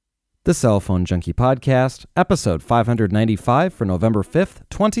The Cell Phone Junkie Podcast, episode 595 for November 5th,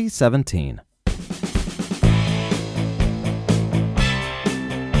 2017.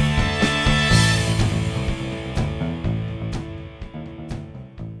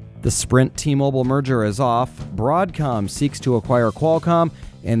 The Sprint T-Mobile merger is off, Broadcom seeks to acquire Qualcomm,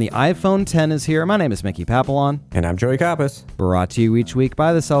 and the iPhone X is here. My name is Mickey Papillon. And I'm Joey Kappas. Brought to you each week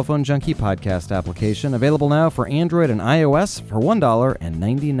by the Cell Phone Junkie podcast application, available now for Android and iOS for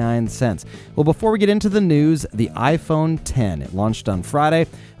 $1.99. Well, before we get into the news, the iPhone X, it launched on Friday.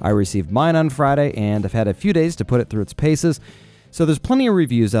 I received mine on Friday, and I've had a few days to put it through its paces. So there's plenty of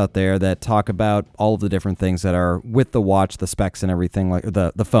reviews out there that talk about all of the different things that are with the watch, the specs and everything, like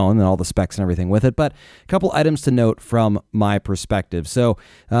the phone and all the specs and everything with it. But a couple items to note from my perspective. So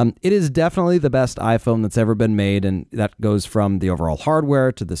it is definitely the best iPhone that's ever been made, and that goes from the overall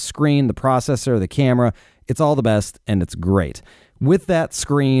hardware to the screen, the processor, the camera. It's all the best, and it's great. With that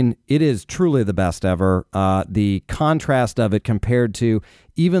screen, it is truly the best ever. The contrast of it compared to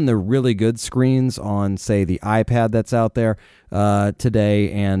even the really good screens on, say, the iPad that's out there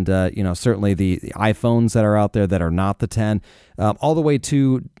today, and certainly the iPhones that are out there that are not the 10, all the way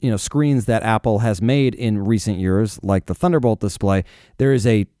to screens that Apple has made in recent years, like the Thunderbolt display. There is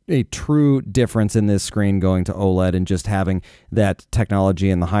a true difference in this screen going to OLED and just having that technology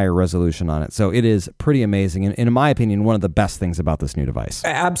and the higher resolution on it. So it is pretty amazing, and in my opinion, one of the best things about this new device.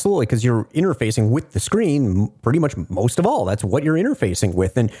 Absolutely, because you're interfacing with the screen pretty much most of all. That's what you're interfacing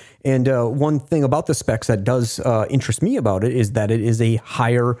with. And one thing about the specs that does interest me about it is that it is a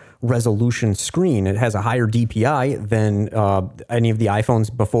higher resolution screen. It has a higher DPI than any of the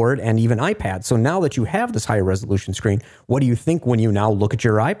iPhones before it and even iPads. So now that you have this higher resolution screen, what do you think when you now look at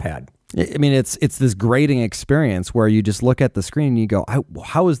your iPad? I mean, it's this grading experience where you just look at the screen and you go,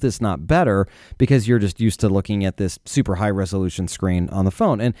 how is this not better? Because you're just used to looking at this super high resolution screen on the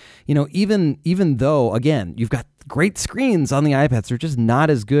phone. And, even though, again, you've got great screens on the iPads, they're just not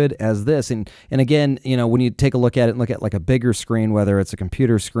as good as this. And again, when you take a look at it and look at like a bigger screen, whether it's a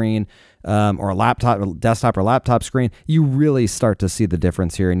computer screen or a laptop, or desktop or laptop screen, you really start to see the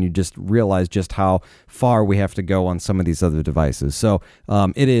difference here, and you just realize just how far we have to go on some of these other devices. So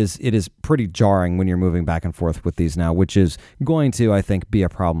it is pretty jarring when you're moving back and forth with these now, which is going to, I think, be a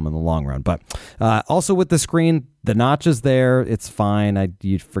problem in the long run. But also with the screen, the notch is there. It's fine.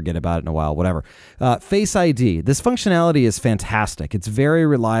 You'd forget about it in a while, whatever. Face ID. This functionality is fantastic. It's very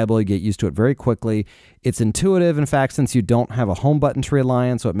reliable. You get used to it very quickly. It's intuitive, in fact, since you don't have a home button to rely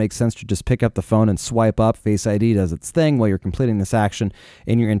on, so it makes sense to just pick up the phone and swipe up. Face ID does its thing while you're completing this action,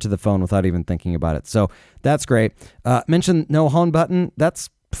 and you're into the phone without even thinking about it. So that's great. Mention no home button. That's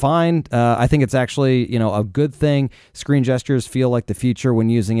fine. I think it's actually, a good thing. Screen gestures feel like the future when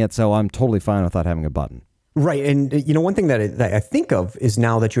using it, so I'm totally fine without having a button. Right. And, one thing that I think of is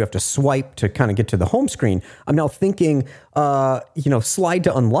now that you have to swipe to kind of get to the home screen, I'm now thinking, slide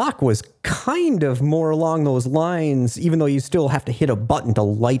to unlock was kind of more along those lines, even though you still have to hit a button to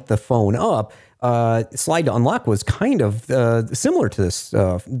light the phone up. Slide to unlock was kind of similar to this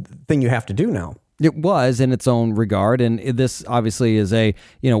thing you have to do now. It was in its own regard, and this obviously is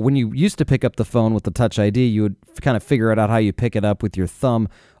when you used to pick up the phone with the Touch ID, you would kind of figure out how you pick it up with your thumb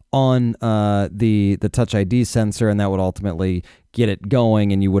on the Touch ID sensor, and that would ultimately get it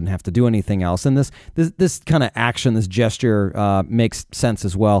going, and you wouldn't have to do anything else. And this kind of action, this gesture makes sense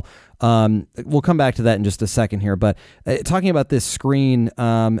as well. We'll come back to that in just a second here, but talking about this screen,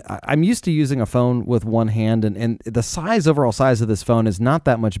 I'm used to using a phone with one hand, and the overall size of this phone is not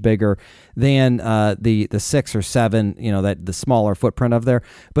that much bigger than the 6 or 7, that the smaller footprint of there,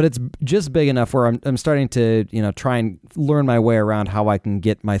 but it's just big enough where I'm starting to, try and learn my way around how I can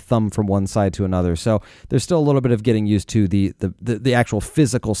get my thumb from one side to another. So there's still a little bit of getting used to the actual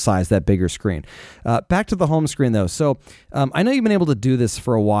physical size, that bigger screen. Back to the home screen though. So I know you've been able to do this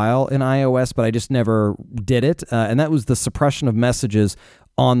for a while in iOS, but I just never did it. And that was the suppression of messages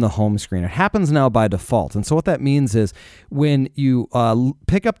on the home screen. It happens now by default. And so what that means is when you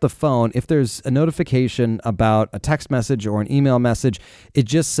pick up the phone, if there's a notification about a text message or an email message, it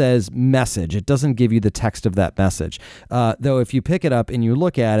just says message. It doesn't give you the text of that message. Though if you pick it up and you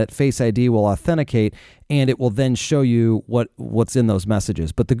look at it, Face ID will authenticate, and it will then show you what's in those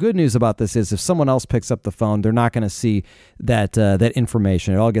messages. But the good news about this is if someone else picks up the phone, they're not going to see that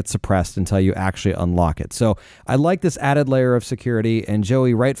information. It all gets suppressed until you actually unlock it. So I like this added layer of security. And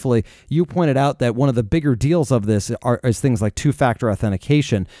Joey, rightfully, you pointed out that one of the bigger deals of this is things like two-factor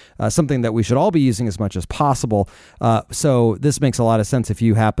authentication, something that we should all be using as much as possible. So this makes a lot of sense if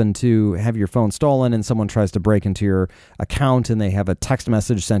you happen to have your phone stolen and someone tries to break into your account and they have a text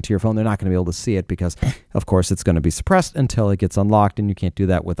message sent to your phone. They're not going to be able to see it because Of course, it's going to be suppressed until it gets unlocked, and you can't do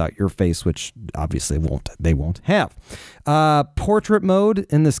that without your face, which obviously they won't have. Portrait mode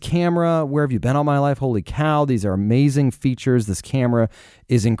in this camera. Where have you been all my life? Holy cow, these are amazing features. This camera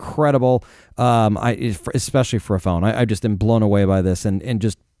is incredible, especially for a phone. I just am blown away by this and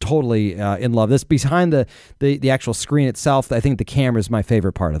just totally in love. This behind the actual screen itself, I think the camera is my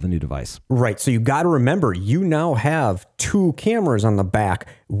favorite part of the new device. Right. So you got to remember, you now have two cameras on the back.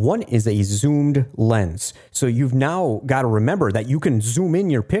 One is a zoomed lens. So you've now got to remember that you can zoom in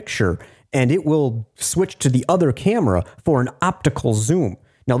your picture and it will switch to the other camera for an optical zoom.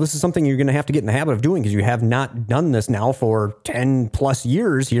 Now, this is something you're going to have to get in the habit of doing because you have not done this now for 10 plus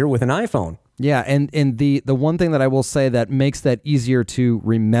years here with an iPhone. Yeah, and the one thing that I will say that makes that easier to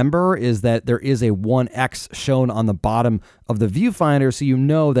remember is that there is a 1x shown on the bottom of the viewfinder, so you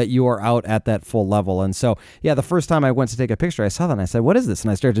know that you are out at that full level. And so, yeah, the first time I went to take a picture, I saw that and I said, "What is this?" And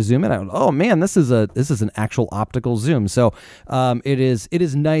I started to zoom in. I went, "Oh man, this is an actual optical zoom." So it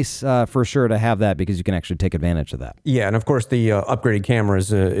is nice for sure to have that because you can actually take advantage of that. Yeah, and of course the upgraded camera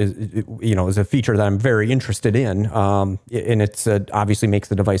is a feature that I'm very interested in, and it's obviously makes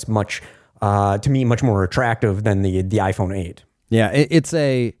the device much more attractive than the iPhone 8. Yeah,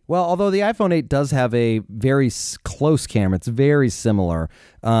 although the iPhone 8 does have a very close camera, it's very similar.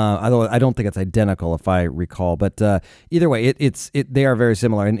 Although I don't think it's identical, if I recall. But either way, they are very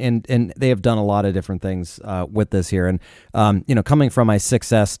similar, and they have done a lot of different things with this here. And coming from my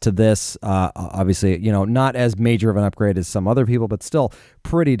 6S to this, obviously, not as major of an upgrade as some other people, but still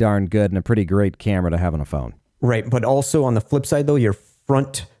pretty darn good and a pretty great camera to have on a phone. Right, but also on the flip side, though, your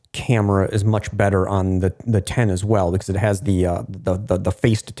front camera is much better on the 10 as well because it has the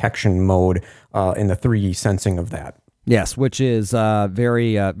face detection mode and the 3D sensing of that. Yes, which is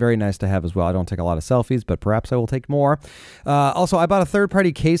very nice to have as well. I don't take a lot of selfies, but perhaps I will take more. Also, I bought a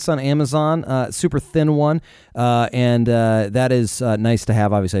third-party case on Amazon, super thin one, and that is nice to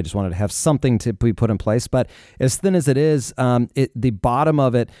have. Obviously, I just wanted to have something to be put in place, but as thin as it is, the bottom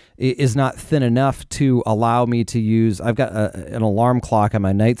of it is not thin enough to allow me to use. I've got an alarm clock on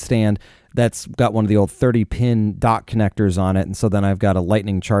my nightstand that's got one of the old 30-pin dock connectors on it, and so then I've got a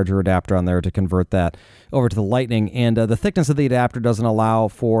lightning charger adapter on there to convert that over to the lightning, and the thickness of the adapter doesn't allow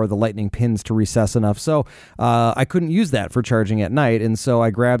for the lightning pins to recess enough, so I couldn't use that for charging at night, and so I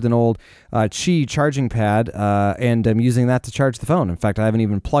grabbed an old Qi charging pad, and I'm using that to charge the phone. In fact, I haven't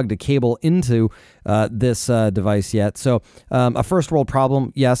even plugged a cable into this device yet, so a first world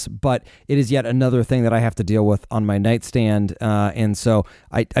problem, yes, but it is yet another thing that I have to deal with on my nightstand, and so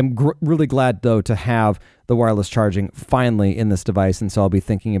I'm really glad, though, to have the wireless charging finally in this device, and so I'll be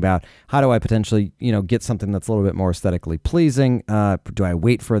thinking about how do I potentially, get something that's a little bit more aesthetically pleasing. Do I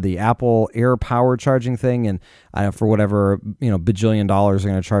wait for the Apple AirPower charging thing, and for whatever bajillion dollars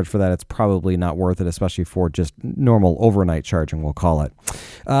I'm going to charge for that, it's probably not worth it, especially for just normal overnight charging, we'll call it.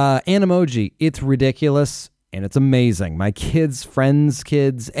 Animoji, it's ridiculous. And it's amazing. My kids, friends,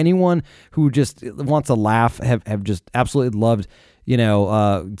 kids, anyone who just wants to laugh have just absolutely loved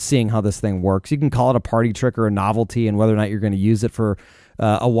seeing how this thing works. You can call it a party trick or a novelty, and whether or not you're going to use it for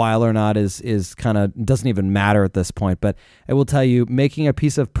a while or not is kind of doesn't even matter at this point. But I will tell you, making a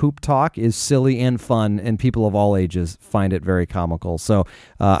piece of poop talk is silly and fun, and people of all ages find it very comical. So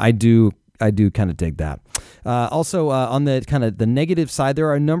I do kind of dig that. Also, on the kind of the negative side, there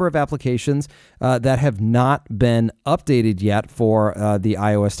are a number of applications that have not been updated yet for the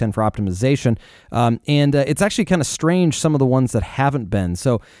iOS 10 for optimization. And it's actually kind of strange, some of the ones that haven't been.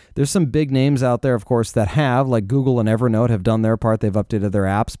 So there's some big names out there, of course, that have, like Google and Evernote have done their part. They've updated their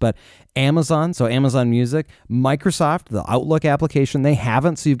apps. But Amazon, so Amazon Music, Microsoft, the Outlook application, they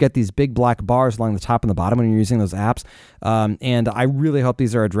haven't. So you've got these big black bars along the top and the bottom when you're using those apps. And I really hope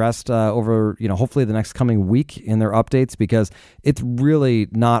these are addressed over, hopefully the next coming week in their updates, because it's really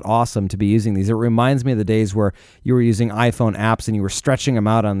not awesome to be using these. It reminds me of the days where you were using iPhone apps and you were stretching them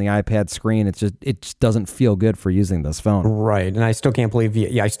out on the iPad screen. It just doesn't feel good for using this phone. Right. And I still can't believe,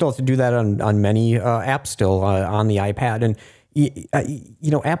 I still have to do that on many apps still on the iPad. And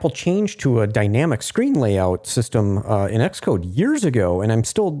Apple changed to a dynamic screen layout system in Xcode years ago, and I'm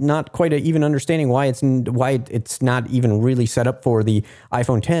still not quite even understanding why it's not even really set up for the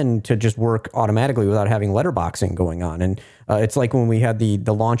iPhone 10 to just work automatically without having letterboxing going on. And it's like when we had the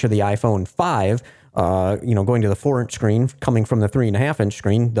launch of the iPhone 5. Going to the 4-inch screen, coming from the 3.5-inch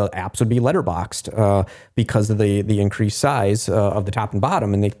screen, the apps would be letterboxed because of the increased size of the top and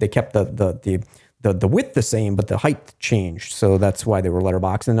bottom, and they kept the width the same, but the height changed. So that's why they were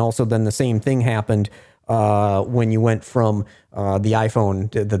letterboxed. And also then the same thing happened when you went from the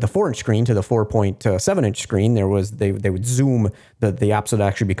iPhone, the 4-inch screen to the 4.7-inch screen, they would zoom, the apps would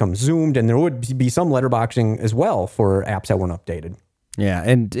actually become zoomed, and there would be some letterboxing as well for apps that weren't updated. Yeah,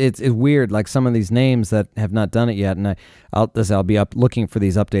 and it's weird, like some of these names that have not done it yet, and I'll be looking for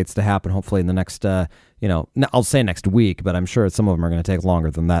these updates to happen hopefully in the next, I'll say next week, but I'm sure some of them are going to take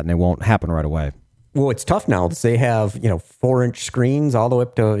longer than that, and it won't happen right away. Well, it's tough now. They have, 4-inch screens all the way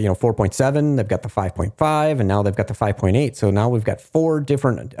up to, 4.7. They've got the 5.5, and now they've got the 5.8. So now we've got 4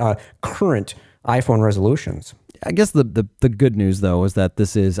 different current iPhone resolutions. I guess the good news, though, is that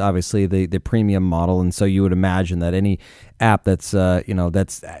this is obviously the premium model, and so you would imagine that any app that's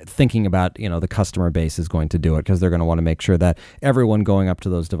that's thinking about the customer base is going to do it, because they're going to want to make sure that everyone going up to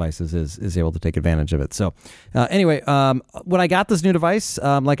those devices is able to take advantage of it. So anyway, when I got this new device,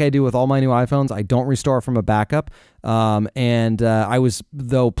 like I do with all my new iPhones, I don't restore from a backup, and I was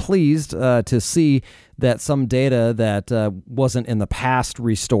though pleased to see that some data that wasn't in the past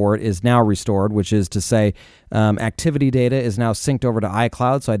restored is now restored, which is to say activity data is now synced over to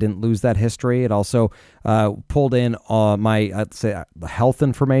iCloud, so I didn't lose that history. It also pulled in my health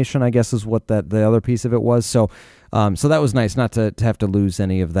information, I guess is what the other piece of it was. So that was nice not to have to lose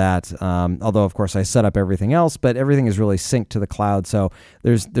any of that. Although, of course, I set up everything else, but everything is really synced to the cloud. So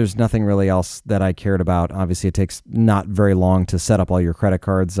there's nothing really else that I cared about. Obviously, it takes not very long to set up all your credit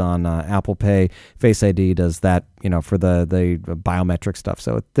cards on Apple Pay. Face ID does that, for the biometric stuff.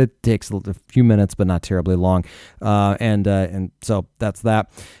 So it takes a few minutes, but not terribly long. And so that's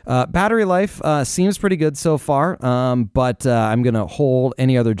that. Battery life seems pretty good so far, but I'm going to hold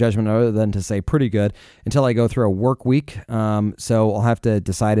any other judgment other than to say pretty good until I go through a work week. So I'll have to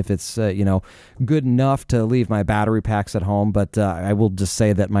decide if it's, good enough to leave my battery packs at home. But I will just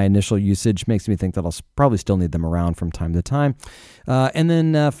say that my initial usage makes me think that I'll probably still need them around from time to time. And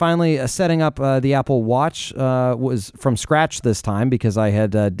then finally, setting up the Apple Watch was from scratch this time because I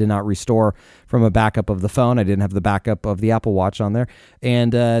did not restore from a backup of the phone. I didn't have the backup of the Apple Watch on there.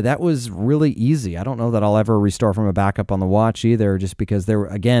 And that was really easy. I don't know that I'll ever restore from a backup on the watch either, just because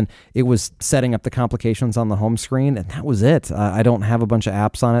it was setting up the complications on the home screen, and that was it. I don't have a bunch of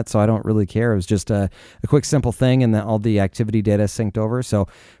apps on it, so I don't really care. It was just a quick, simple thing, and then all the activity data synced over. So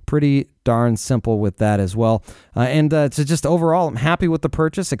pretty darn simple with that as well. And so just overall, I'm happy with the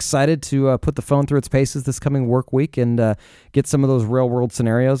purchase. Excited to put the phone through its paces this coming work week and get some of those real world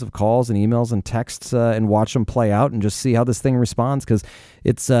scenarios of calls and emails and texts and watch them play out and just see how this thing responds, because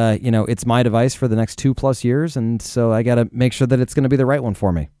it's it's my device for the next 2+ years, and so I got to make sure that it's going to be the right one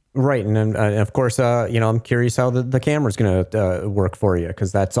for me. Right, and of course, I'm curious how the camera's going to work for you,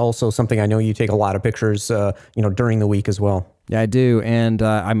 because that's also something I know you take a lot of pictures, during the week as well. Yeah, I do, and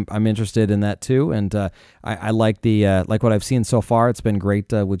I'm interested in that too. And I like like what I've seen so far. It's been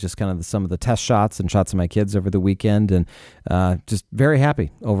great with just kind of some of the test shots and shots of my kids over the weekend, and just very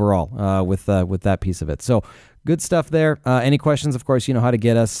happy overall with that piece of it. So. Good stuff there. Any questions, of course, you know how to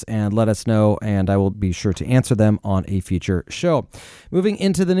get us and let us know, and I will be sure to answer them on a future show. Moving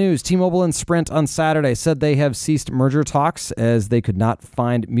into the news, T-Mobile and Sprint on Saturday said they have ceased merger talks as they could not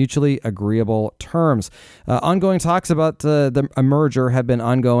find mutually agreeable terms. Ongoing talks about a merger have been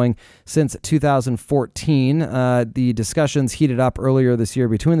ongoing since 2014. The discussions heated up earlier this year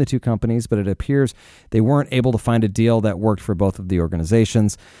between the two companies, but it appears they weren't able to find a deal that worked for both of the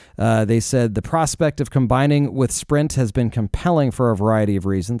organizations. They said the prospect of combining with Sprint has been compelling for a variety of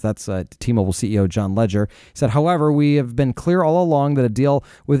reasons. That's T-Mobile CEO John Legere. He said, however, we have been clear all along that a deal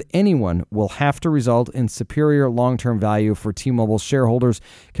with anyone will have to result in superior long-term value for T-Mobile shareholders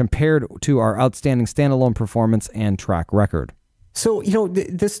compared to our outstanding standalone performance and track record. So,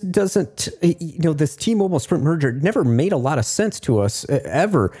 this doesn't, this T-Mobile Sprint merger never made a lot of sense to us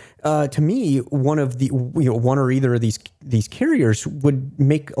ever. To me, one or either of these carriers would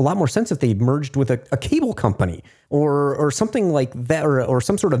make a lot more sense if they merged with a cable company or something like that, or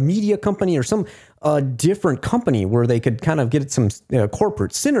some sort of media company or some different company where they could kind of get some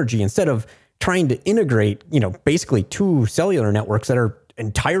corporate synergy instead of trying to integrate, basically two cellular networks that are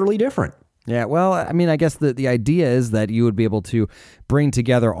entirely different. Yeah, well, I mean, I guess the idea is that you would be able to bring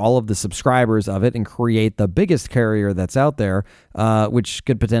together all of the subscribers of it and create the biggest carrier that's out there, which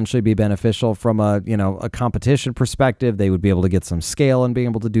could potentially be beneficial from a competition perspective. They would be able to get some scale and being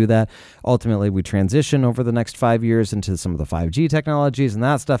able to do that. Ultimately, we transition over the next 5 years into some of the 5G technologies, and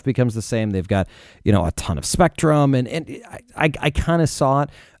that stuff becomes the same. They've got, a ton of spectrum, and I kind of saw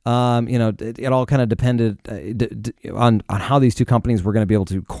it. It all kind of depended on how these two companies were going to be able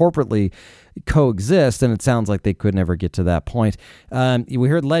to corporately coexist, and it sounds like they could never get to that point. We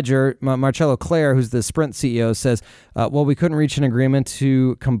heard Ledger, Marcello Clare, who's the Sprint CEO, says, well, we couldn't reach an agreement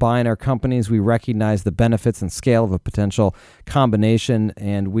to combine our companies. We recognize the benefits and scale of a potential combination,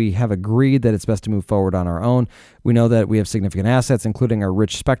 and we have agreed that it's best to move forward on our own. We know that we have significant assets, including our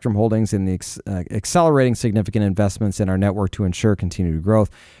rich spectrum holdings and the accelerating significant investments in our network to ensure continued growth,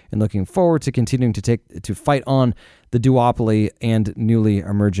 and looking forward to continuing to fight on the duopoly and newly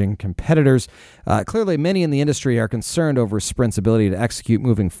emerging competitors. Clearly, many in the industry are concerned over Sprint's ability to execute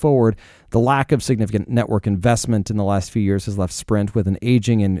moving forward. The lack of significant network investment in the last few years has left Sprint with an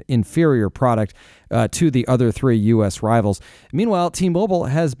aging and inferior product to the other three U.S. rivals. Meanwhile, T-Mobile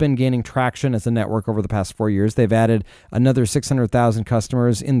has been gaining traction as a network over the past 4 years. They've added another 600,000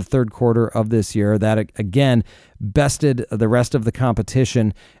 customers in the third quarter of this year. That, again, bested the rest of the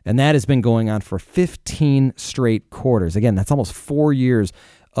competition, and that has been going on for 15 straight quarters. Again, that's almost 4 years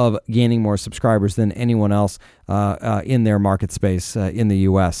of gaining more subscribers than anyone else in their market space in the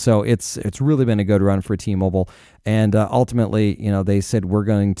U.S. So it's really been a good run for T-Mobile. And ultimately, they said we're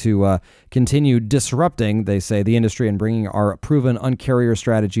going to continue disrupting, they say, the industry and bringing our proven Un-carrier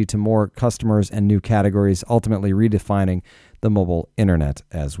strategy to more customers and new categories, ultimately redefining the mobile internet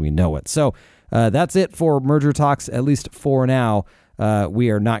as we know it. So that's it for merger talks, at least for now. We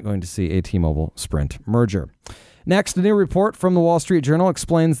are not going to see a T-Mobile Sprint merger. Next, a new report from the Wall Street Journal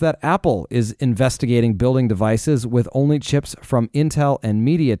explains that Apple is investigating building devices with only chips from Intel and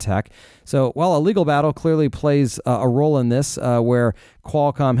MediaTek. So while a legal battle clearly plays a role in this, where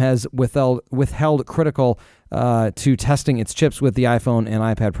Qualcomm has withheld critical to testing its chips with the iPhone and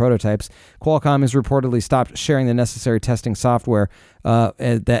iPad prototypes, Qualcomm has reportedly stopped sharing the necessary testing software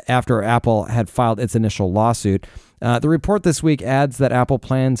that after Apple had filed its initial lawsuit. The report this week adds that Apple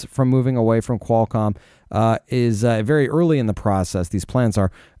plans from moving away from Qualcomm is very early in the process. These plans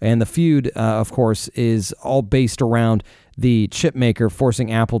are, and the feud, of course, is all based around the chip maker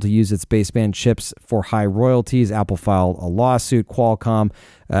forcing Apple to use its baseband chips for high royalties. Apple filed a lawsuit. Qualcomm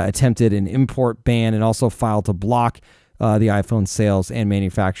attempted an import ban and also filed to block the iPhone sales and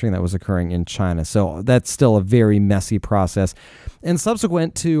manufacturing that was occurring in China. So that's still a very messy process. And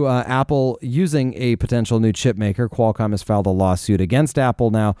subsequent to Apple using a potential new chip maker, Qualcomm has filed a lawsuit against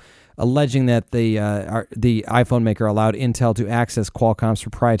Apple now, alleging that the iPhone maker allowed Intel to access Qualcomm's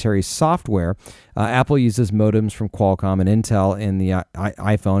proprietary software. Apple uses modems from Qualcomm and Intel in the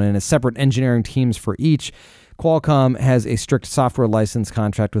iPhone and has separate engineering teams for each. Qualcomm has a strict software license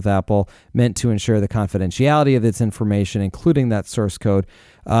contract with Apple meant to ensure the confidentiality of its information, including that source code.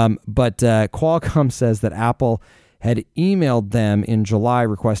 But Qualcomm says that Apple had emailed them in July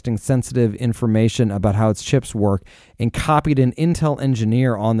requesting sensitive information about how its chips work and copied an Intel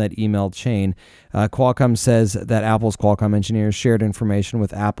engineer on that email chain. Qualcomm says that Apple's Qualcomm engineers shared information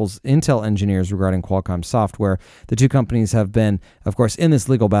with Apple's Intel engineers regarding Qualcomm software. The two companies have been, of course, in this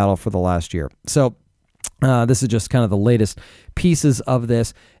legal battle for the last year. So this is just kind of the latest pieces of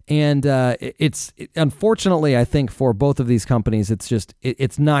this. And it's unfortunately, I think for both of these companies,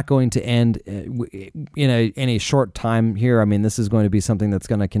 it's not going to end in a short time here. I mean, this is going to be something that's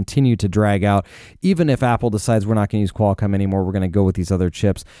going to continue to drag out. Even if Apple decides we're not going to use Qualcomm anymore, we're going to go with these other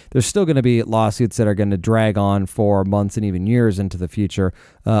chips. There's still going to be lawsuits that are going to drag on for months and even years into the future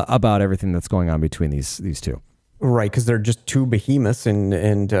about everything that's going on between these two. Right, because they're just two behemoths,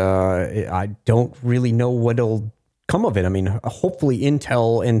 and I don't really know what'll come of it. I mean, hopefully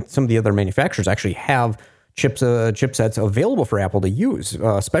Intel and some of the other manufacturers actually have chipsets available for Apple to use,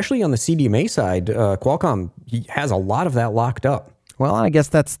 especially on the CDMA side. Qualcomm has a lot of that locked up. Well, I guess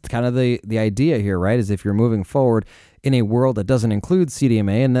that's kind of the idea here, right? Is if you're moving forward in a world that doesn't include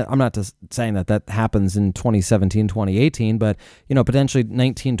CDMA, and I'm not just saying that happens in 2017, 2018, but potentially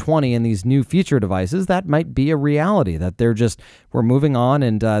 1920 and these new feature devices, that might be a reality that we're moving on,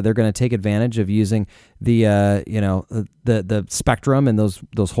 and they're going to take advantage of using the spectrum and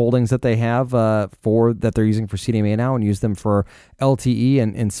those holdings that they have that they're using for CDMA now, and use them for LTE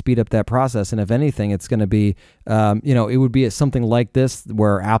and speed up that process. And if anything, it's going to be it would be something like this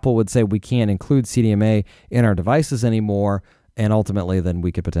where Apple would say we can't include CDMA in our devices anymore, and ultimately then we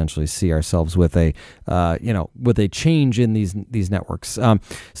could potentially see ourselves with a change in these networks.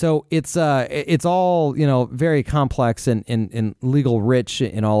 So it's all very complex and legal rich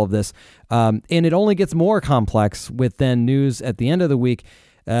in all of this, and it only gets more complex with then news at the end of the week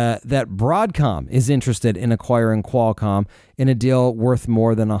that Broadcom is interested in acquiring Qualcomm in a deal worth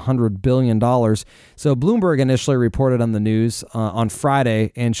more than $100 billion. So Bloomberg initially reported on the news on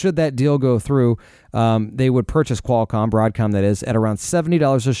Friday, and should that deal go through, they would purchase Broadcom that is, at around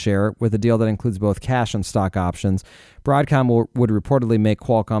 $70 a share with a deal that includes both cash and stock options. Broadcom would reportedly make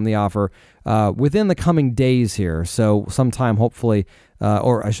Qualcomm the offer within the coming days here. So sometime hopefully,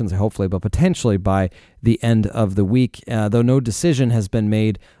 or I shouldn't say hopefully, but potentially by the end of the week, though no decision has been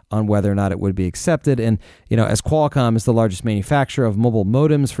made on whether or not it would be accepted. And, as Qualcomm is the largest manufacturer of mobile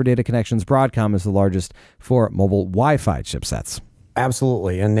modems for data connections, Broadcom is the largest for mobile Wi-Fi chipsets.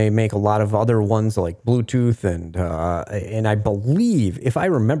 Absolutely, and they make a lot of other ones like Bluetooth, and I believe, if I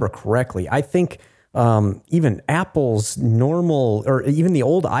remember correctly, I think even Apple's normal, or even the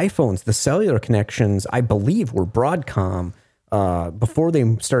old iPhones, the cellular connections, I believe were Broadcom before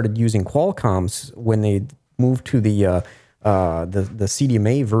they started using Qualcomm's when they moved to the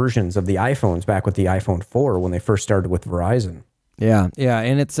CDMA versions of the iPhones back with the iPhone 4 when they first started with Verizon. Yeah,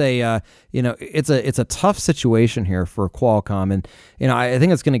 and it's it's a tough situation here for Qualcomm, and I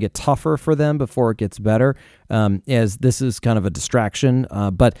think it's going to get tougher for them before it gets better, as this is kind of a distraction.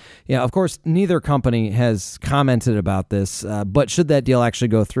 But of course, neither company has commented about this. But should that deal actually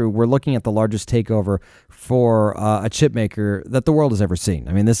go through, we're looking at the largest takeover for a chip maker that the world has ever seen.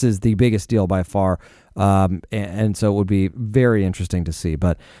 I mean, this is the biggest deal by far. And so it would be very interesting to see,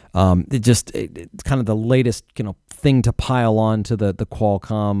 but it's kind of the latest thing to pile on to the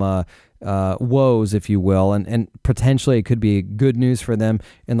Qualcomm woes, if you will, and potentially it could be good news for them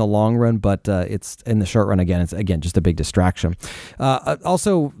in the long run, but it's in the short run it's just a big distraction.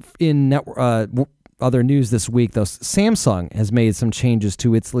 Also in other news this week, though, Samsung has made some changes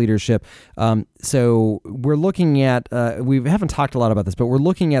to its leadership. So we're looking at, we haven't talked a lot about this, but we're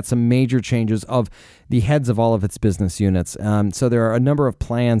looking at some major changes of the heads of all of its business units. So there are a number of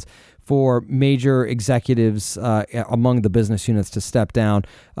plans for major executives among the business units to step down,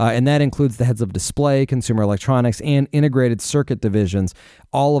 and that includes the heads of display, consumer electronics, and integrated circuit divisions.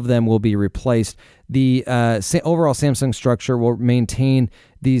 All of them will be replaced. The overall Samsung structure will maintain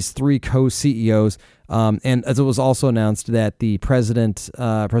these three co-CEOs, and as it was also announced that the President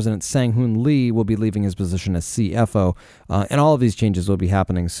Sang-Hoon Lee will be leaving his position as CFO, and all of these changes will be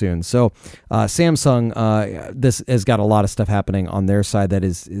happening soon. So Samsung, this has got a lot of stuff happening on their side that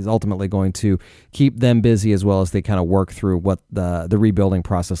is ultimately going to keep them busy, as well as they kind of work through what the rebuilding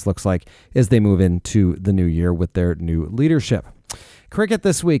process looks like as they move into the new year with their new leadership. Cricket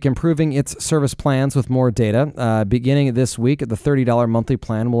this week, improving its service plans with more data. Beginning this week, the $30 monthly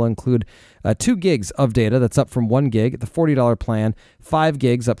plan will include 2 gigs of data. That's up from 1 gig. The $40 plan, 5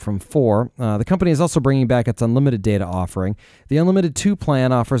 gigs, up from 4. The company is also bringing back its unlimited data offering. The Unlimited 2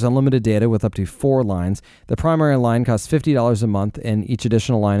 plan offers unlimited data with up to 4 lines. The primary line costs $50 a month, and each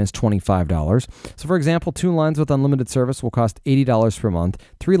additional line is $25. So, for example, 2 lines with unlimited service will cost $80 per month,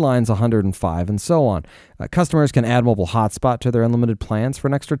 3 lines $105, and so on. Customers can add mobile hotspot to their unlimited plans for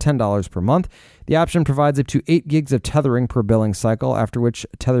an extra $10 per month. The option provides up to 8 gigs of tethering per billing cycle, after which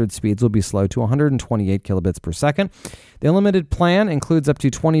tethered speeds will be slowed to 128 kilobits per second. The unlimited plan includes up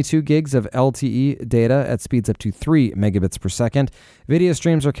to 22 gigs of LTE data at speeds up to 3 megabits per second. Video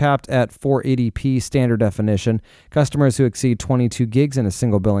streams are capped at 480p standard definition. Customers who exceed 22 gigs in a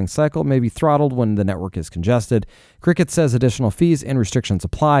single billing cycle may be throttled when the network is congested. Cricket says additional fees and restrictions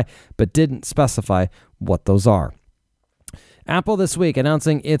apply, but didn't specify what those are. Apple this week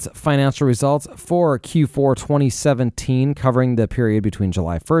announcing its financial results for Q4 2017, covering the period between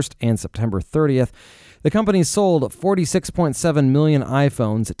July 1st and September 30th. The company sold 46.7 million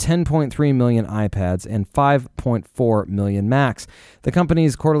iPhones, 10.3 million iPads, and 5.4 million Macs. The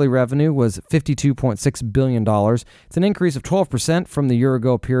company's quarterly revenue was $52.6 billion. It's an increase of 12% from the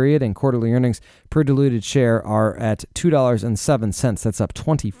year-ago period, and quarterly earnings per diluted share are at $2.07. That's up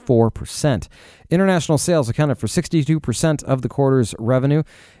 24%. International sales accounted for 62% of the quarter's revenue,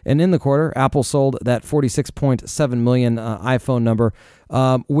 and in the quarter, Apple sold that 46.7 million iPhone number,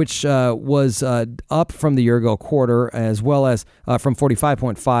 which was up from the year-ago quarter, as well as from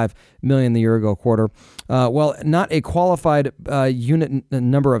 45.5 million the year-ago quarter. While not a qualified unit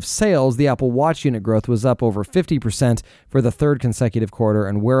number of sales, the Apple Watch unit growth was up over 50% for the third consecutive quarter,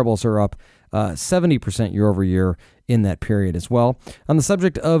 and wearables are up 70% year over year in that period as well. On the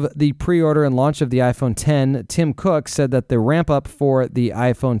subject of the pre-order and launch of the iPhone X, Tim Cook said that the ramp-up for the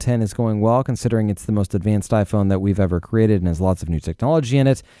iPhone X is going well, considering it's the most advanced iPhone that we've ever created and has lots of new technology in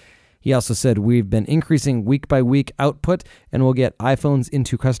it. He also said, we've been increasing week-by-week output, and we'll get iPhones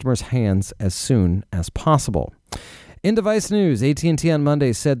into customers' hands as soon as possible. In device news, AT&T on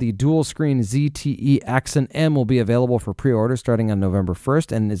Monday said the dual-screen ZTE Axon M will be available for pre-order starting on November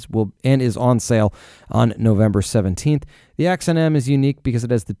 1st and is on sale on November 17th. The Axon M is unique because it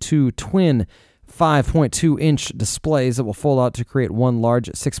has the two twin 5.2-inch displays that will fold out to create one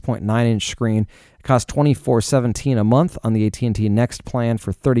large 6.9-inch screen. It costs $24.17 a month on the AT&T Next plan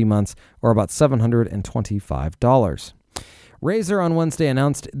for 30 months, or about $725. Razer on Wednesday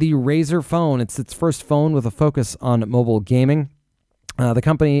announced the Razer phone. It's its first phone with a focus on mobile gaming. The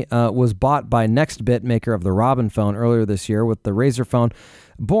company was bought by NextBit, maker of the Robin phone, earlier this year, with the Razer phone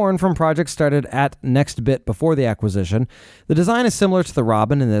born from projects started at NextBit before the acquisition. The design is similar to the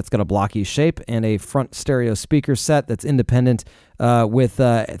Robin in that it's got a blocky shape and a front stereo speaker set that's independent with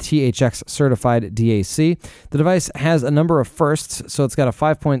THX certified DAC. The device has a number of firsts, so it's got a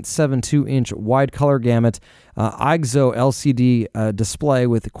 5.72-inch wide color gamut, IGZO LCD display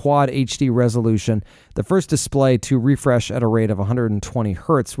with quad HD resolution, the first display to refresh at a rate of 120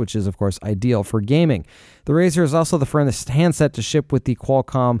 hertz, which is, of course, ideal for gaming. The Razer is also the first handset to ship with the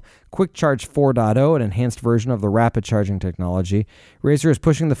Qualcomm Quick Charge 4.0, an enhanced version of the rapid charging technology. Razer is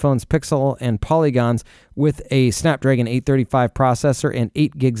pushing the phone's pixel and polygons with a Snapdragon 835 processor and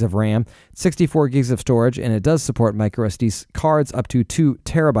 8 gigs of RAM, 64 gigs of storage, and it does support microSD cards up to 2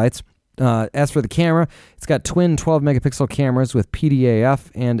 terabytes. As for the camera, it's got twin 12-megapixel cameras with PDAF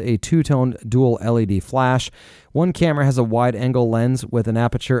and a two-tone dual LED flash. One camera has a wide-angle lens with an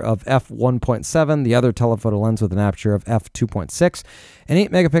aperture of f1.7, the other telephoto lens with an aperture of f2.6. An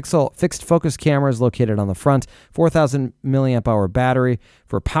 8-megapixel fixed-focus camera is located on the front, 4,000 milliamp hour battery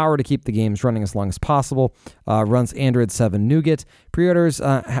for power to keep the games running as long as possible, runs Android 7 Nougat. Pre-orders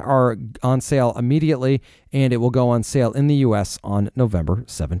are on sale immediately, and it will go on sale in the U.S. on November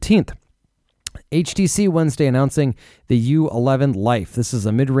 17th. HTC Wednesday announcing the U11 Life. This is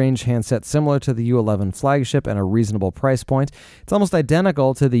a mid-range handset similar to the U11 flagship and a reasonable price point. It's almost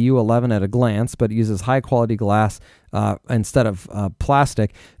identical to the U11 at a glance, but uses high-quality glass instead of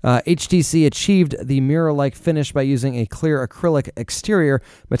plastic. HTC achieved the mirror-like finish by using a clear acrylic exterior,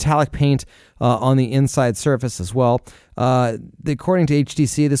 metallic paint on the inside surface as well. According to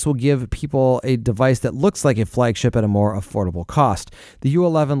HTC, this will give people a device that looks like a flagship at a more affordable cost. The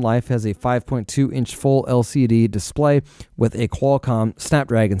U11 Life has a 5.2-inch full LCD display with a Qualcomm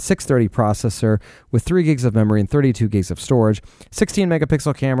Snapdragon 630 processor with 3 gigs of memory and 32 gigs of storage,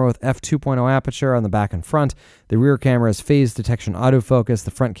 16-megapixel camera with f2.0 aperture on the back and front. The rear camera is phase detection autofocus,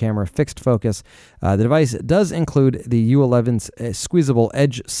 the front camera fixed focus. The device does include the U11's squeezable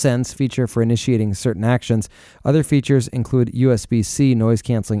Edge Sense feature for initiating certain actions. Other features include USB-C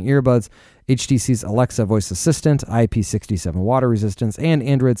noise-canceling earbuds, HTC's Alexa voice assistant, IP67 water resistance, and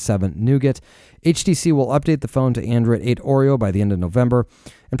Android 7 Nougat. HTC will update the phone to Android 8 Oreo by the end of November.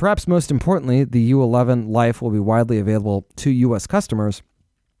 And perhaps most importantly, the U11 Life will be widely available to U.S. customers.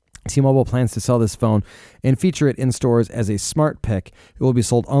 T-Mobile plans to sell this phone and feature it in stores as a smart pick. It will be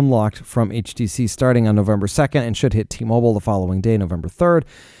sold unlocked from HTC starting on November 2nd and should hit T-Mobile the following day, November 3rd.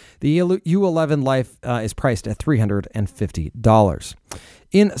 The U11 Life is priced at $350.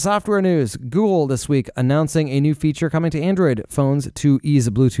 In software news, Google this week announcing a new feature coming to Android phones to ease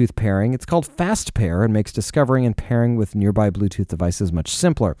Bluetooth pairing. It's called Fast Pair and makes discovering and pairing with nearby Bluetooth devices much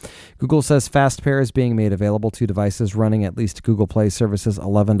simpler. Google says Fast Pair is being made available to devices running at least Google Play Services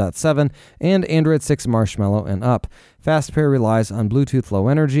 11.7 and Android 6 Marshmallow and up. Fast Pair relies on Bluetooth Low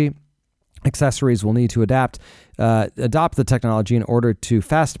Energy. Accessories will need to adopt the technology in order to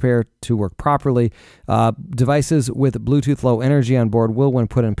fast pair to work properly. Devices with Bluetooth Low Energy on board will, when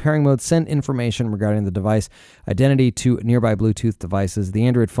put in pairing mode, send information regarding the device identity to nearby Bluetooth devices. The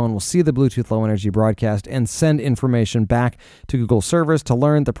Android phone will see the Bluetooth Low Energy broadcast and send information back to Google servers to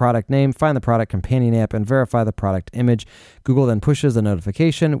learn the product name, find the product companion app, and verify the product image. Google then pushes a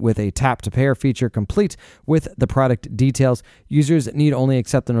notification with a tap to pair feature complete with the product details. Users need only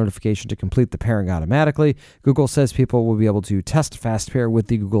accept the notification to complete the pairing automatically. Google says people will be able to test Fast Pair with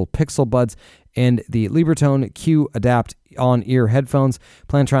the Google Pixel Buds and the Libertone Q Adapt on-ear headphones.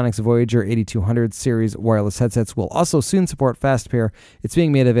 Plantronics Voyager 8200 series wireless headsets will also soon support Fast Pair. It's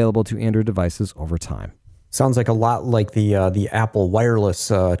being made available to Android devices over time. Sounds like a lot like the Apple wireless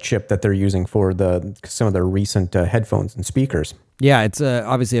chip that they're using for some of their recent headphones and speakers. Yeah, it's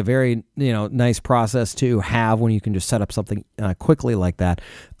obviously a very nice process to have when you can just set up something quickly like that.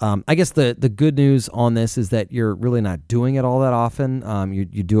 I guess the good news on this is that you're really not doing it all that often. You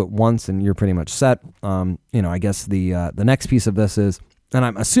do it once and you're pretty much set. I guess the next piece of this is, and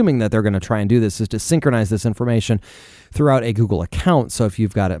I'm assuming that they're going to try and do this, is to synchronize this information throughout a Google account. So if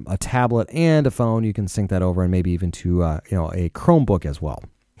you've got a tablet and a phone, you can sync that over and maybe even to a Chromebook as well.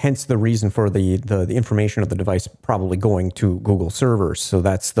 hence the reason for the information of the device probably going to Google servers. So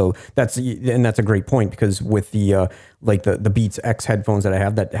that's a great point, because with the like the Beats X headphones that I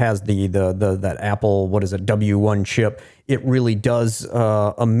have that has that Apple, what is it, W1 chip, it really does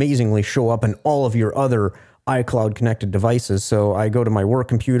amazingly show up in all of your other iCloud connected devices. So I go to my work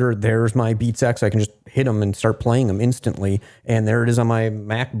computer, there's my Beats X, I can just hit them and start playing them instantly, and there it is on my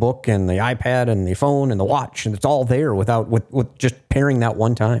MacBook and the iPad and the phone and the watch, and it's all there with just pairing that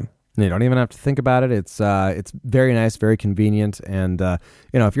one time. You don't even have to think about it. It's very nice, very convenient, and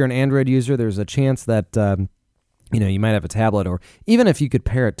if you're an Android user, there's a chance that you might have a tablet, or even if you could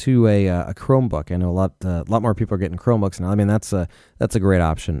pair it to a Chromebook. I know a lot more people are getting Chromebooks now. I mean, that's a great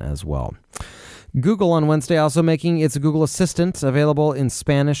option as well. Google on Wednesday also making its Google Assistant available in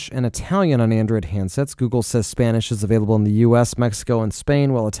Spanish and Italian on Android handsets. Google says Spanish is available in the U.S., Mexico, and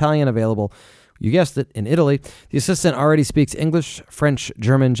Spain, while Italian available, you guessed it, in Italy. The Assistant already speaks English, French,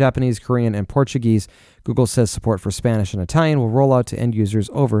 German, Japanese, Korean, and Portuguese. Google says support for Spanish and Italian will roll out to end users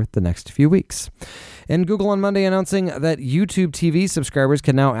over the next few weeks. And Google on Monday announcing that YouTube TV subscribers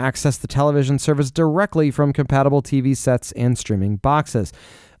can now access the television service directly from compatible TV sets and streaming boxes.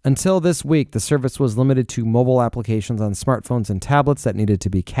 Until this week, the service was limited to mobile applications on smartphones and tablets that needed to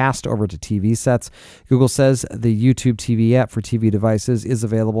be cast over to TV sets. Google says the YouTube TV app for TV devices is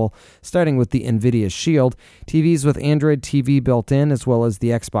available, starting with the NVIDIA Shield. TVs with Android TV built in, as well as the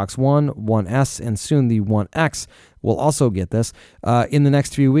Xbox One, One S, and soon the One X, will also get this. In the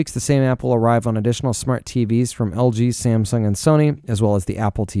next few weeks, the same app will arrive on additional smart TVs from LG, Samsung, and Sony, as well as the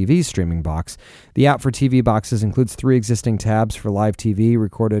Apple TV streaming box. The app for TV boxes includes 3 existing tabs for live TV,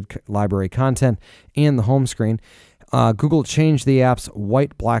 recorded library content, and the home screen. Google changed the app's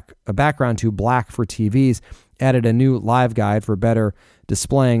white-black background to black for TVs, added a new live guide for better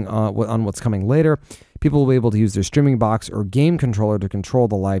displaying on what's coming later. People will be able to use their streaming box or game controller to control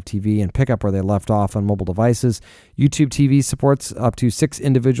the live TV and pick up where they left off on mobile devices. YouTube TV supports up to 6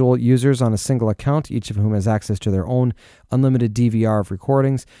 individual users on a single account, each of whom has access to their own unlimited DVR of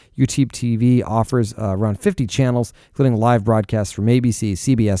recordings. YouTube TV offers around 50 channels, including live broadcasts from ABC,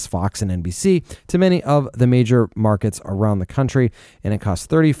 CBS, Fox, and NBC to many of the major markets around the country, and it costs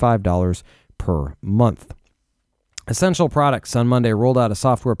 $35 per month. Essential Products on Monday rolled out a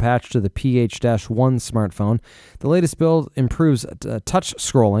software patch to the PH-1 smartphone. The latest build improves touch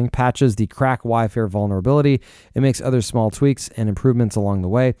scrolling, patches the crack Wi-Fi vulnerability, and makes other small tweaks and improvements along the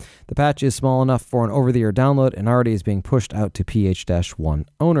way. The patch is small enough for an over-the-air download and already is being pushed out to PH-1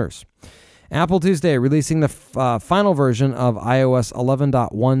 owners. Apple Tuesday releasing the final version of iOS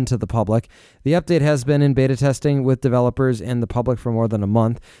 11.1 to the public. The update has been in beta testing with developers and the public for more than a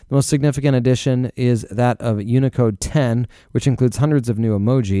month. The most significant addition is that of Unicode 10, which includes hundreds of new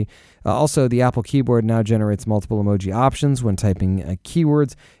emoji. Also, the Apple keyboard now generates multiple emoji options when typing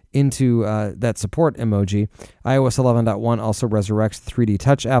keywords into that support emoji. iOS 11.1 also resurrects 3D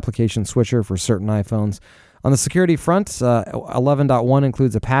Touch application switcher for certain iPhones. On the security front, 11.1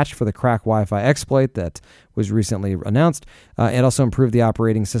 includes a patch for the crack Wi-Fi exploit that was recently announced. It also improved the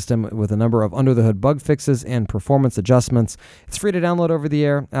operating system with a number of under-the-hood bug fixes and performance adjustments. It's free to download over the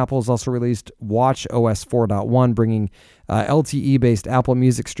air. Apple has also released Watch OS 4.1, bringing LTE-based Apple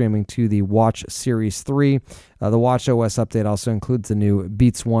Music streaming to the Watch Series 3. The Watch OS update also includes the new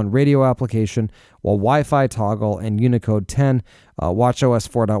Beats One radio application, while Wi-Fi toggle and Unicode 10. Watch OS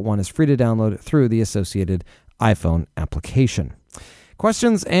 4.1 is free to download through the associated iPhone application.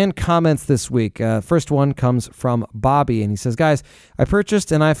 Questions and comments this week. First one comes from Bobby, and he says, guys, I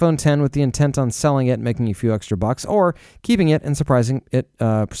purchased an iPhone 10 with the intent on selling it, making a few extra bucks, or keeping it and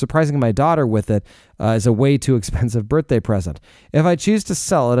surprising my daughter with it as a way too expensive birthday present. If I choose to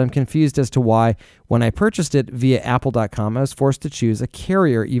sell it, I'm confused as to why, when I purchased it via Apple.com, I was forced to choose a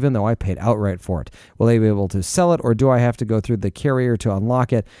carrier even though I paid outright for it. Will they be able to sell it, or do I have to go through the carrier to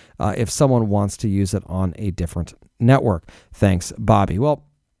unlock it if someone wants to use it on a different network? Thanks, Bobby. Well,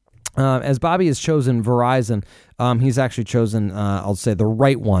 as Bobby has chosen Verizon, he's actually chosen, I'll say, the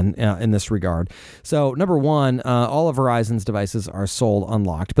right one in this regard. So, number one, all of Verizon's devices are sold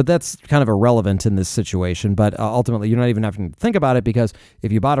unlocked, but that's kind of irrelevant in this situation. But ultimately, you're not even having to think about it, because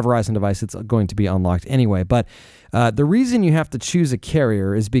if you bought a Verizon device, it's going to be unlocked anyway. But the reason you have to choose a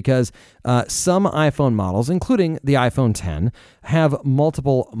carrier is because some iPhone models, including the iPhone 10, have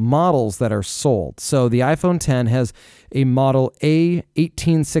multiple models that are sold. So the iPhone 10 has a model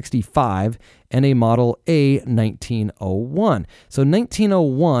A1865 and a model A1901. So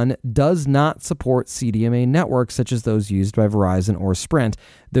 1901 does not support CDMA networks such as those used by Verizon or Sprint,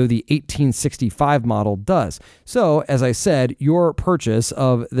 though the 1865 model does. So, as I said, your purchase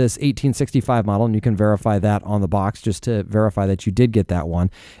of this 1865 model, and you can verify that on the box just to verify that you did get that one,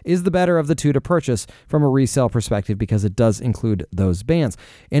 is the better of the two to purchase from a resale perspective because it does include those bands.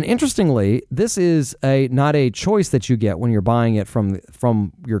 And interestingly, this is not a choice that you get when you're buying it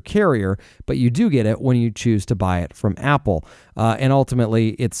from your carrier, but you do get it when you choose to buy it from Apple. And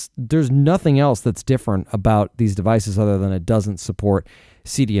ultimately, there's nothing else that's different about these devices other than it doesn't support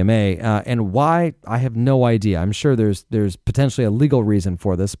CDMA, and why, I have no idea. I'm sure there's potentially a legal reason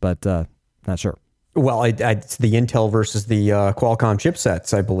for this, but not sure. Well, it's the Intel versus the Qualcomm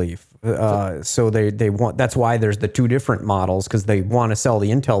chipsets, I believe. So they want, that's why there's the two different models, because they want to sell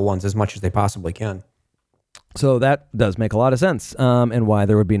the Intel ones as much as they possibly can. So that does make a lot of sense, and why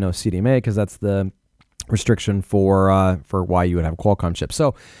there would be no CDMA, because that's the restriction for why you would have a Qualcomm chip.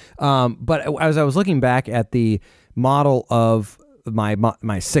 So, but as I was looking back at the model of my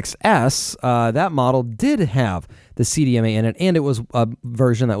 6S, that model did have the CDMA in it, and it was a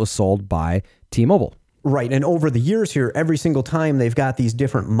version that was sold by T-Mobile. Right, and over the years here, every single time they've got these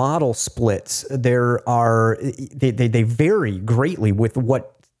different model splits, they vary greatly with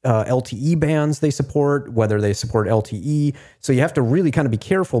what LTE bands they support, whether they support LTE. So you have to really kind of be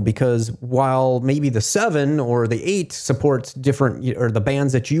careful, because while maybe the 7 or the 8 supports different, or the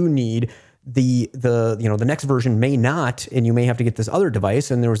bands that you need, the next version may not, and you may have to get this other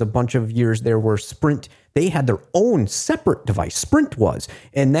device. And there was a bunch of years there where Sprint, they had their own separate device. Sprint was,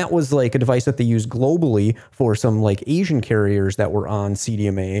 and that was like a device that they used globally for some like Asian carriers that were on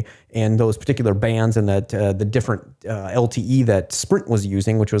CDMA, and those particular bands, and that the different LTE that Sprint was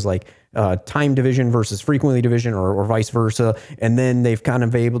using, which was like time division versus frequency division, or vice versa. And then they've kind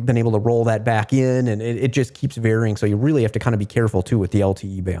of been able to roll that back in, and it just keeps varying. So you really have to kind of be careful too with the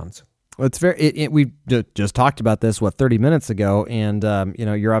LTE bands. Well, it's we just talked about this 30 minutes ago, and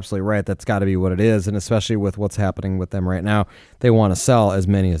you're absolutely right. That's got to be what it is, and especially with what's happening with them right now, they want to sell as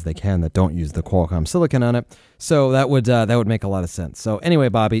many as they can that don't use the Qualcomm silicon on it. So that would make a lot of sense. So anyway,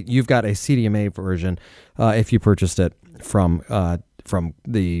 Bobby, you've got a CDMA version if you purchased it from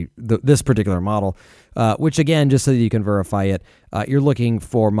this particular model, which again, just so that you can verify it, you're looking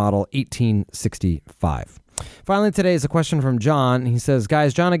for model 1865. Finally, today is a question from John. He says,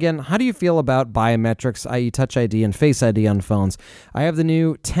 guys, John again, how do you feel about biometrics, i.e. Touch ID and Face ID on phones? I have the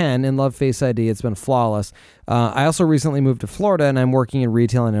new 10 and love Face ID. It's been flawless. I also recently moved to Florida, and I'm working in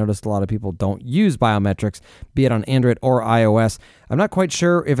retail, and I noticed a lot of people don't use biometrics, be it on Android or iOS. I'm not quite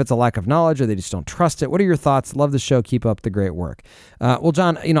sure if it's a lack of knowledge or they just don't trust it. What are your thoughts? Love the show. Keep up the great work. Well,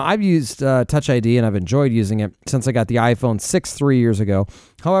 John, I've used Touch ID, and I've enjoyed using it since I got the iPhone 6 3 years ago.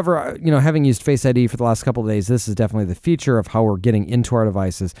 However, having used Face ID for the last couple of days, this is definitely the feature of how we're getting into our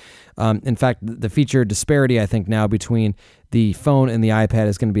devices. In fact, the feature disparity, I think, now between the phone and the iPad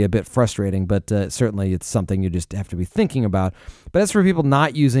is going to be a bit frustrating, but certainly it's something you just have to be thinking about. But as for people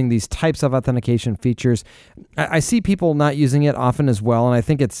not using these types of authentication features, I see people not using it often as well, and I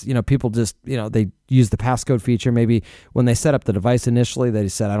think it's, people just, they use the passcode feature. Maybe when they set up the device initially, they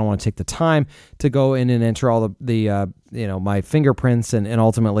said, I don't want to take the time to go in and enter all the my fingerprints, and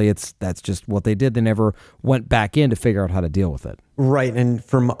ultimately that's just what they did. They never went back in to figure out how to deal with it. Right, and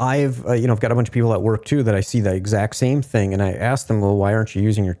I've got a bunch of people at work too that I see the exact same thing, and I ask them, well, why aren't you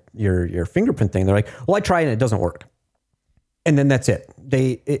using your fingerprint thing? They're like, well, I tried and it doesn't work, and then that's it.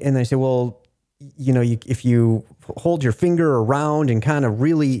 They say, well, if you hold your finger around and kind of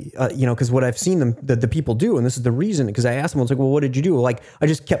really, because what I've seen the people do, and this is the reason, because I asked them, I was like, well, what did you do? Like, I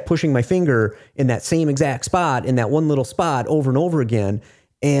just kept pushing my finger in that same exact spot, in that one little spot over and over again,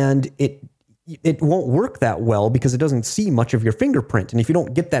 and it won't work that well because it doesn't see much of your fingerprint. And if you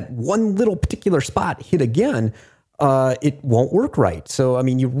don't get that one little particular spot hit again, it won't work right. So,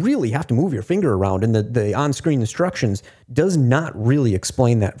 you really have to move your finger around, and the on-screen instructions does not really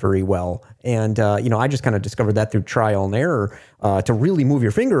explain that very well. And, I just kind of discovered that through trial and error, to really move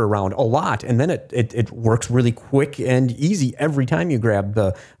your finger around a lot. And then it works really quick and easy every time you grab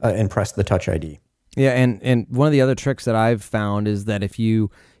and press the Touch ID. Yeah. And one of the other tricks that I've found is that if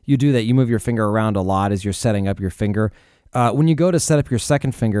you do that, you move your finger around a lot as you're setting up your finger. When you go to set up your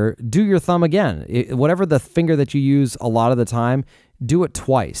second finger, do your thumb again. Whatever the finger that you use a lot of the time, do it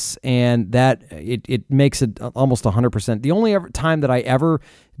twice. And that it makes it almost 100%. The only time that I ever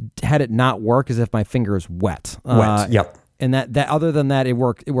had it not work is if my finger is wet. Wet, yep. And that other than that, it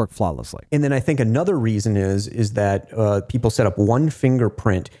worked flawlessly. And then I think another reason is that people set up one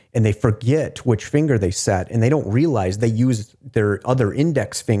fingerprint and they forget which finger they set, and they don't realize they use their other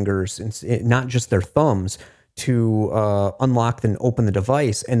index fingers, and not just their thumbs, to unlock and open the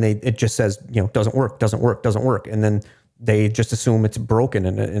device, and it just says, doesn't work, and then they just assume it's broken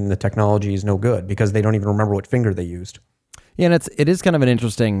and the technology is no good because they don't even remember what finger they used. Yeah, and it is kind of an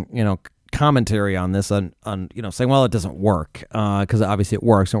interesting, commentary on this, on saying, well, it doesn't work, because obviously it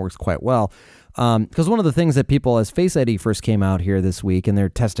works, and it works quite well. Because one of the things that people, as Face ID first came out here this week and they're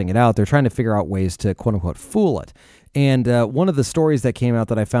testing it out, they're trying to figure out ways to quote unquote fool it. And one of the stories that came out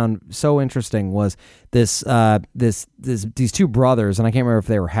that I found so interesting was these two brothers, and I can't remember if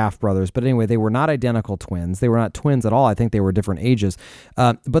they were half brothers, but anyway, they were not identical twins. They were not twins at all. I think they were different ages,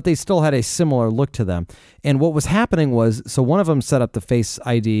 but they still had a similar look to them. And what was happening was, so one of them set up the Face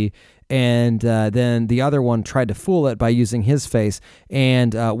ID, and then the other one tried to fool it by using his face.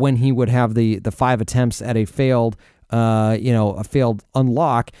 And when he would have the 5 attempts at a failed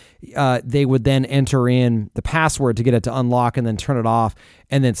unlock, they would then enter in the password to get it to unlock and then turn it off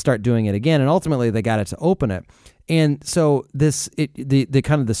and then start doing it again. And ultimately they got it to open it. And so the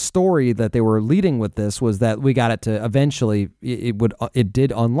kind of the story that they were leading with this was that we got it to eventually, it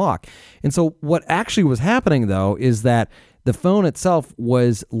did unlock. And so what actually was happening though is that the phone itself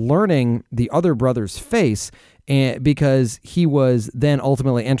was learning the other brother's face, and because he was then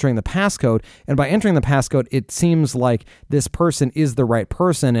ultimately entering the passcode. And by entering the passcode, it seems like this person is the right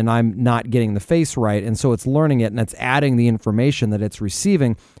person and I'm not getting the face right. And so it's learning it, and it's adding the information that it's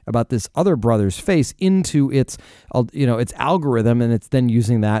receiving about this other brother's face into its algorithm, and it's then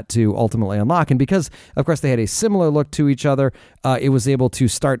using that to ultimately unlock. And because, of course, they had a similar look to each other, it was able to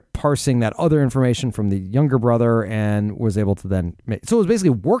start parsing that other information from the younger brother and was able to then so it was basically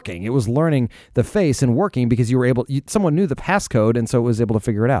working. It was learning the face and working because someone knew the passcode, and so it was able to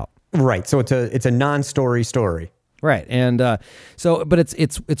figure it out. Right. So it's a non-story story. Right. And but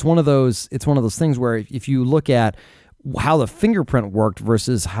it's one of those things where if you look at how the fingerprint worked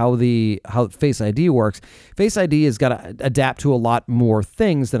versus how Face ID works, Face ID has got to adapt to a lot more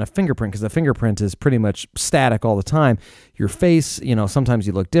things than a fingerprint, because a fingerprint is pretty much static all the time. Your face, sometimes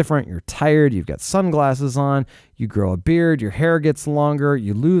you look different, you're tired, you've got sunglasses on, you grow a beard, your hair gets longer,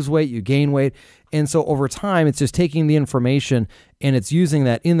 you lose weight, you gain weight. And so over time, it's just taking the information and it's using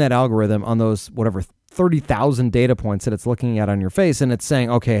that in that algorithm on those, whatever, 30,000 data points that it's looking at on your face, and it's saying,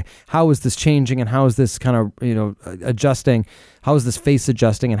 okay, how is this changing, and how is this kind of adjusting? How is this face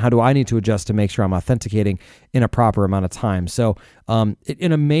adjusting, and how do I need to adjust to make sure I'm authenticating in a proper amount of time? So an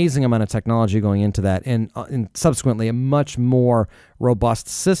amazing amount of technology going into that, and subsequently a much more robust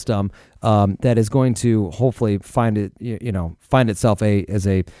system that is going to hopefully find itself as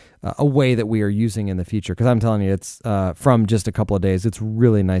a way that we are using in the future. Because I'm telling you, it's from just a couple of days, it's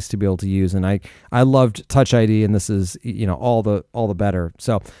really nice to be able to use, and I loved Touch ID, and this is all the better.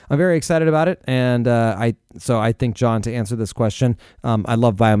 So I'm very excited about it, and I think, John, to answer this question, I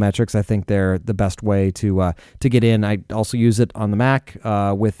love biometrics. I think they're the best way to get in. I also use it on the Mac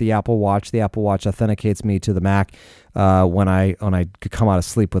with the Apple Watch. The Apple Watch authenticates me to the Mac when I come out of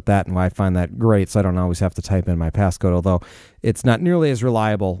sleep with that, and I find that great. So I don't always have to type in my passcode, although it's not nearly as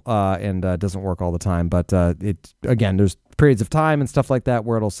reliable and doesn't work all the time. But there's periods of time and stuff like that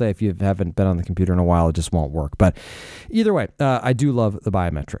where it'll say if you haven't been on the computer in a while, it just won't work. But either way, I do love the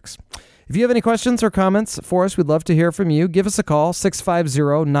biometrics. If you have any questions or comments for us, we'd love to hear from you. Give us a call,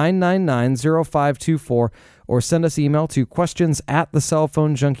 650-999-0524, or send us email to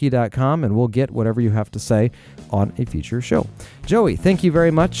questions@thecellphonejunkie.com, and we'll get whatever you have to say on a future show. Joey, thank you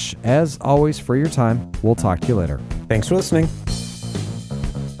very much, as always, for your time. We'll talk to you later. Thanks for listening.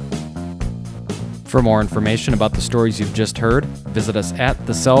 For more information about the stories you've just heard, visit us at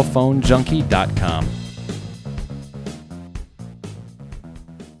thecellphonejunkie.com.